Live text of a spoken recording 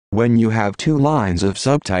When you have two lines of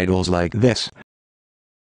subtitles like this,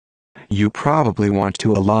 you probably want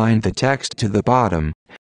to align the text to the bottom.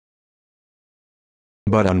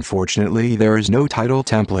 But unfortunately there is no title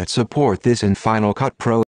template support this in Final Cut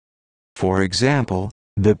Pro. For example,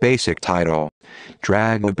 the basic title.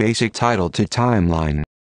 Drag the basic title to timeline.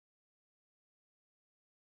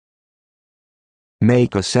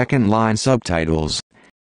 Make a second line subtitles.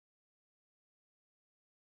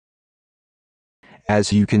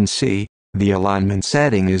 As you can see, the alignment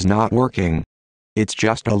setting is not working. It's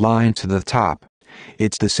just aligned to the top.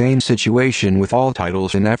 It's the same situation with all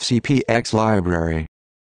titles in FCPX library.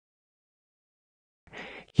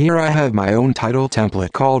 Here I have my own title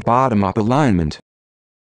template called Bottom-Up Alignment.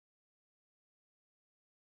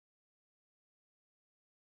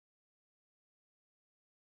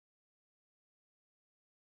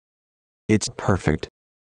 It's perfect.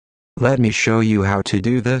 Let me show you how to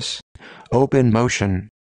do this. Open Motion.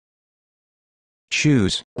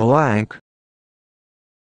 Choose Blank.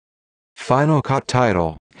 Final Cut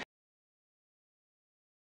Title.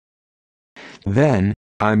 Then,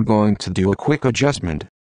 I'm going to do a quick adjustment.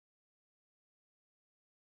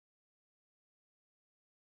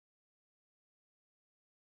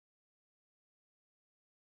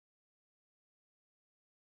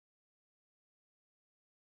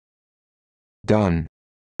 Done.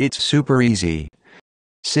 It's super easy.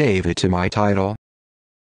 Save it to my title.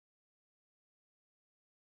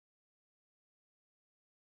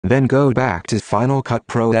 Then go back to Final Cut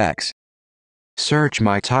Pro X. Search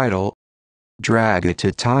my title. Drag it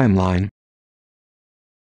to timeline.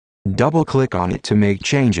 Double-click on it to make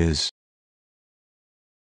changes.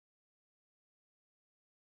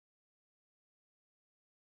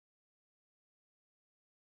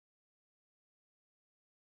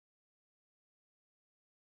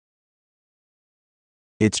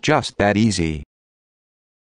 It's just that easy.